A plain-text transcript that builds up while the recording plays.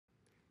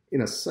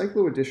In a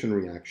cycloaddition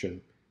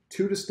reaction,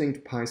 two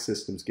distinct pi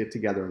systems get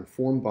together and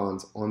form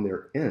bonds on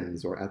their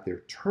ends or at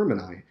their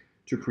termini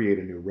to create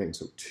a new ring.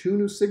 So two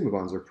new sigma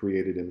bonds are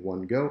created in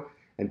one go,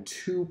 and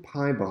two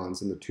pi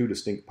bonds in the two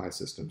distinct pi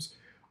systems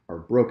are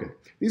broken.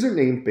 These are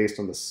named based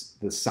on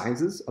the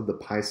sizes of the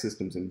pi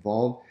systems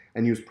involved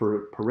and use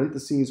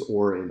parentheses,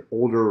 or in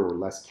older or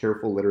less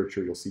careful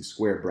literature, you'll see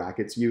square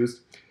brackets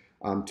used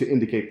to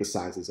indicate the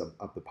sizes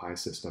of the pi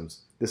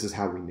systems. This is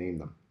how we name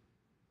them.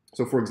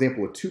 So for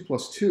example, a 2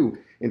 plus 2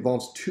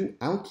 involves two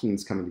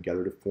alkenes coming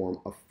together to form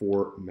a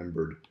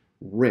four-membered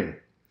ring.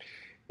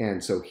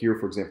 And so here,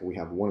 for example, we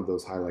have one of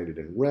those highlighted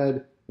in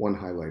red, one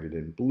highlighted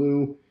in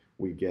blue.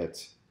 We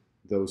get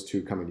those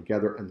two coming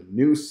together, and the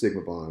new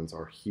sigma bonds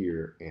are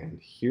here and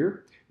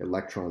here.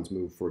 Electrons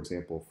move, for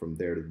example, from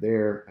there to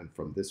there, and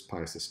from this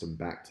pi system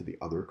back to the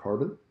other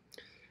carbon.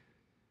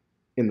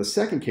 In the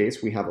second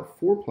case, we have a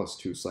 4 plus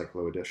 2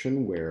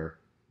 cycloaddition, where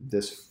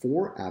this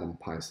 4-atom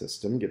pi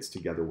system gets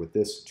together with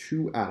this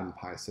 2-atom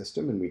pi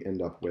system, and we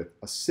end up with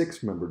a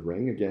 6-membered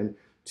ring. Again,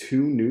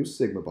 two new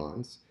sigma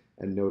bonds.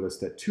 And notice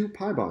that two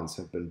pi bonds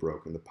have been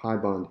broken, the pi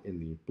bond in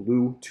the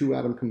blue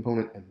 2-atom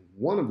component and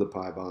one of the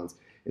pi bonds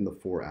in the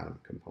 4-atom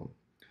component.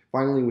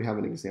 Finally, we have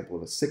an example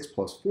of a 6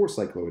 plus 4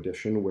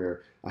 cycloaddition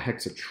where a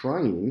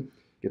hexatriene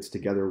gets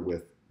together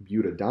with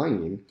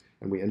butadiene,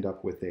 and we end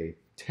up with a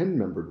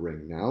 10-membered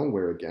ring now,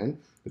 where again,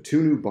 the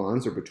two new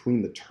bonds are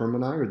between the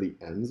termini or the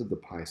ends of the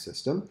pi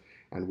system,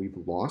 and we've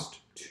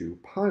lost two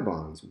pi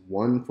bonds,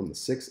 one from the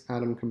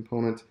 6-atom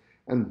component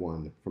and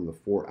one from the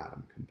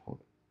 4-atom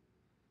component.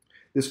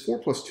 This 4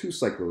 plus 2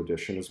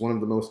 cycloaddition is one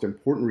of the most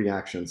important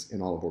reactions in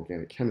all of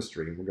organic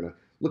chemistry, and we're going to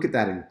look at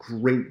that in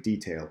great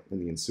detail in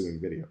the ensuing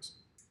videos.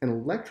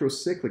 An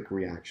electrocyclic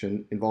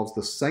reaction involves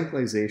the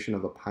cyclization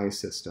of a pi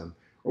system,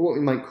 or what we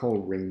might call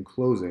ring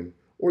closing,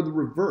 or the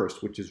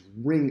reverse, which is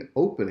ring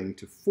opening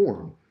to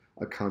form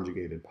a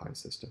conjugated pi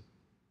system.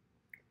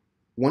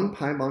 One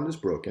pi bond is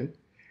broken,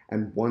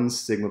 and one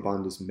sigma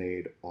bond is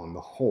made on the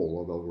whole,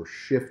 although we're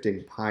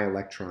shifting pi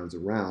electrons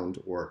around,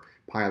 or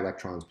pi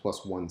electrons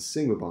plus one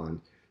sigma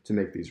bond, to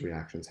make these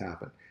reactions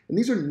happen. And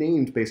these are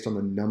named based on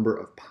the number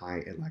of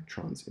pi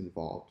electrons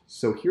involved.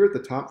 So here at the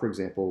top, for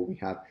example, we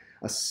have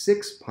a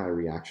 6 pi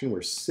reaction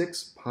where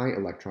 6 pi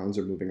electrons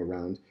are moving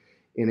around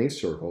in a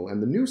circle,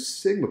 and the new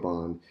sigma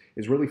bond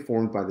is really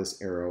formed by this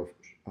arrow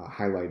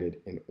highlighted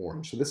in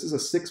orange. So this is a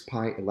 6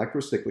 pi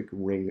electrocyclic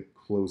ring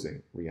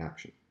closing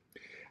reaction.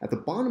 At the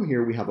bottom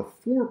here, we have a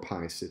 4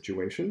 pi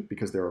situation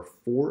because there are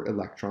 4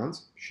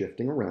 electrons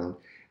shifting around,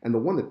 and the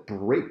one that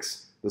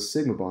breaks the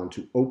sigma bond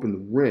to open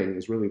the ring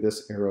is really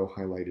this arrow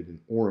highlighted in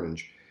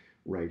orange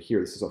right here.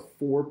 This is a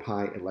 4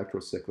 pi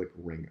electrocyclic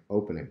ring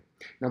opening.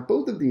 Now,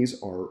 both of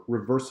these are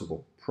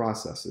reversible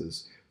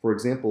processes. For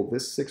example,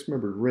 this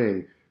 6-membered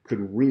ring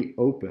could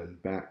reopen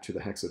back to the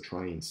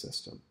hexatriene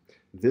system.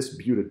 This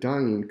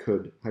butadiene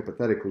could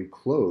hypothetically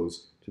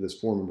close to this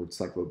 4-membered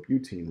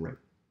cyclobutene ring.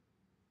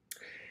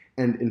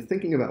 And in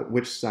thinking about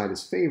which side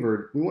is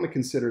favored, we want to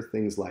consider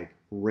things like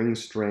ring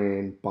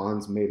strain,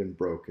 bonds made and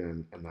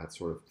broken, and that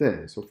sort of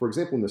thing. So for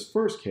example, in this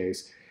first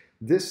case,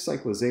 this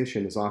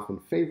cyclization is often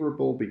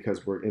favorable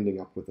because we're ending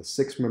up with a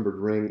 6-membered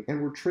ring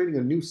and we're trading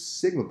a new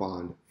sigma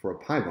bond for a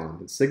pi bond.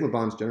 And sigma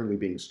bonds generally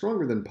being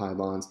stronger than pi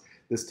bonds,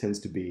 this tends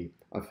to be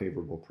a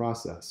favorable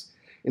process.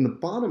 In the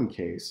bottom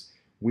case,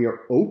 we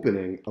are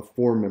opening a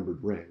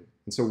 4-membered ring.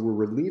 And so we're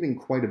relieving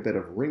quite a bit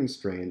of ring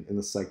strain in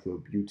the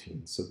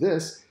cyclobutene. So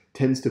this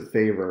tends to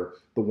favor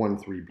the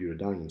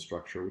 1,3-butadiene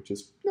structure, which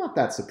is not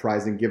that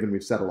surprising given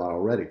we've said a lot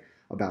already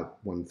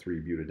about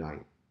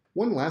 1,3-butadiene.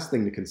 One last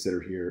thing to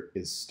consider here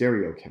is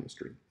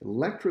stereochemistry.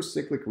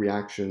 Electrocyclic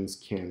reactions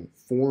can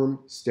form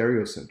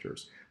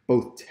stereocenters,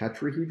 both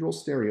tetrahedral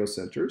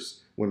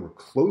stereocenters when we're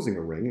closing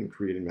a ring and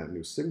creating that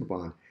new sigma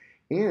bond,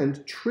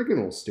 and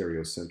trigonal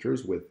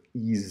stereocenters with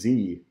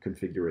EZ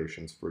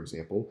configurations, for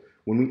example,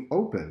 when we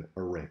open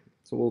a ring.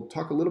 So we'll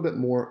talk a little bit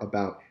more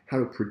about how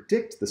to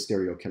predict the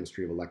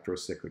stereochemistry of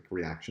electrocyclic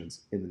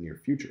reactions in the near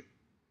future.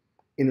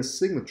 In a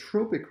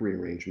sigmatropic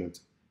rearrangement,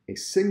 a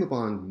sigma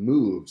bond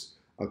moves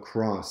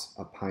across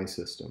a pi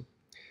system.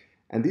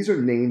 And these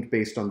are named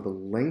based on the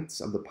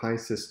lengths of the pi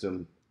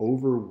system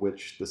over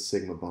which the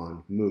sigma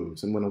bond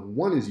moves. And when a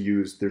 1 is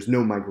used, there's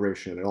no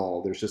migration at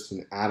all. There's just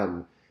an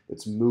atom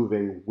that's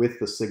moving with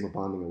the sigma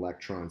bonding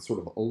electron sort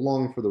of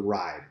along for the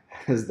ride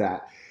as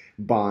that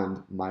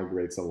bond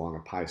migrates along a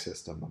pi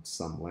system of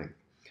some length.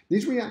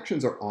 These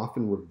reactions are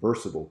often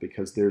reversible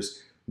because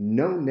there's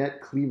no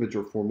net cleavage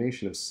or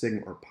formation of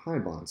sigma or pi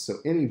bonds. So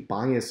any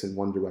bias in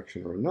one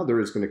direction or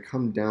another is going to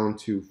come down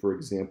to, for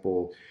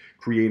example,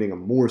 creating a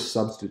more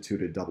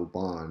substituted double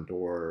bond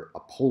or a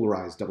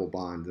polarized double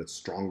bond that's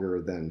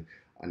stronger than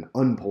an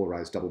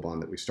unpolarized double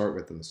bond that we start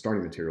with in the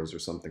starting materials or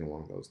something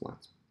along those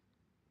lines.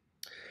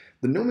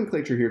 The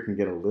nomenclature here can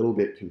get a little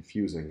bit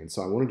confusing, and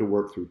so I wanted to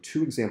work through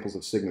two examples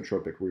of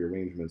sigmatropic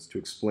rearrangements to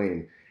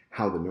explain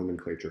how the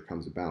nomenclature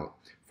comes about.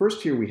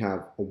 First here we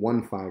have a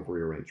 1,5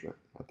 rearrangement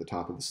at the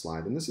top of the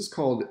slide, and this is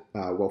called,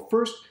 well,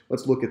 first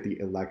let's look at the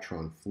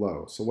electron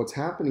flow. So what's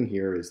happening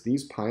here is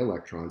these pi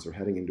electrons are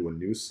heading into a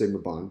new sigma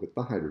bond with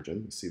the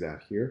hydrogen, you see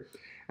that here,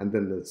 and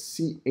then the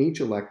CH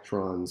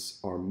electrons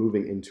are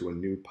moving into a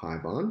new pi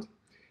bond,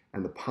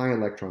 and the pi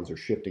electrons are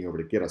shifting over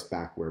to get us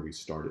back where we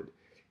started,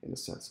 in a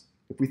sense.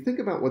 If we think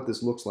about what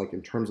this looks like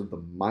in terms of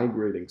the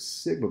migrating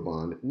sigma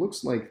bond, it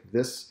looks like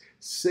this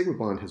sigma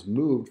bond has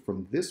moved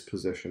from this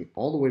position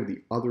all the way to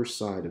the other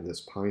side of this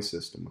pi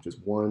system, which is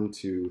 1,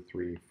 2,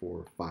 3,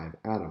 4, 5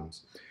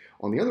 atoms.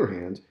 On the other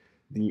hand,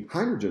 the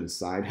hydrogen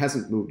side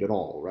hasn't moved at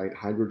all, right?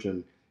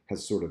 Hydrogen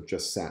has sort of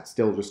just sat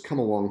still, just come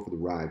along for the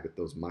ride with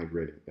those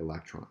migrating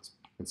electrons.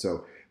 And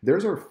so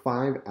there's our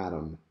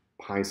 5-atom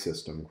pi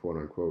system, quote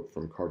unquote,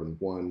 from carbon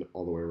 1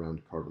 all the way around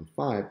to carbon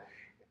 5.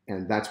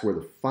 And that's where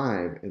the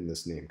 5 in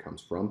this name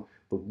comes from.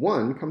 The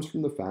 1 comes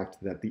from the fact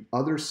that the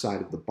other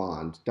side of the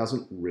bond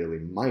doesn't really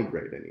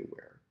migrate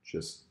anywhere. It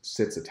just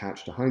sits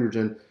attached to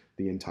hydrogen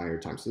the entire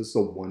time. So this is a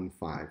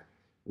 1,5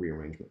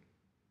 rearrangement.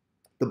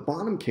 The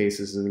bottom case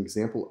is an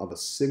example of a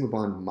sigma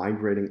bond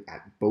migrating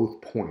at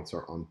both points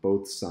or on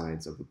both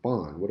sides of the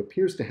bond. What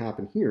appears to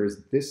happen here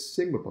is this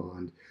sigma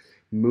bond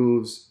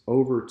moves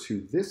over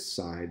to this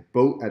side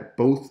at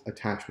both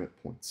attachment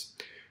points,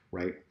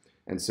 right?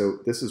 And so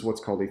this is what's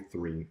called a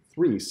 3,3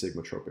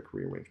 sigmatropic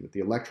rearrangement.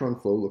 The electron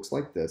flow looks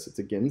like this. It's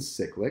again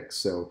cyclic,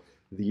 so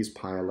these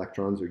pi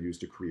electrons are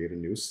used to create a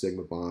new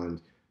sigma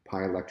bond.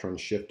 Pi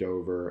electrons shift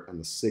over, and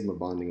the sigma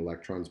bonding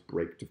electrons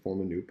break to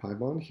form a new pi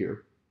bond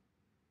here.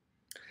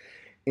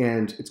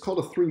 And it's called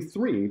a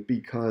 3,3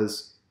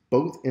 because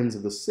both ends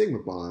of the sigma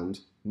bond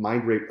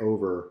migrate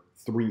over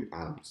 3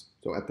 atoms.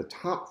 So at the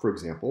top, for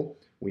example,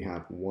 we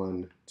have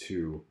 1,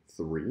 2,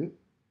 3.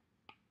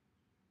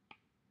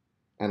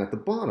 And at the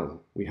bottom,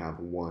 we have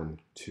 1,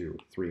 2,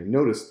 3. And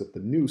notice that the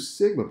new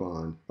sigma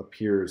bond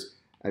appears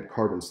at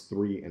carbons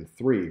 3 and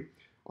 3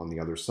 on the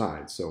other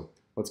side. So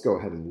let's go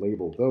ahead and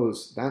label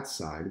that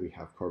side. We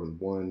have carbon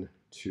 1,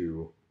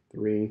 2,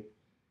 3,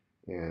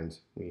 and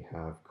we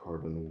have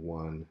carbon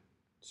 1,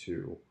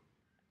 2,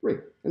 3.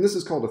 And this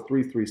is called a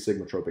 3,3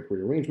 sigmatropic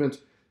rearrangement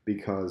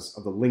because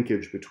of the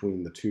linkage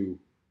between the two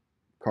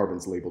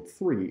carbons labeled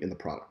 3 in the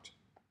product.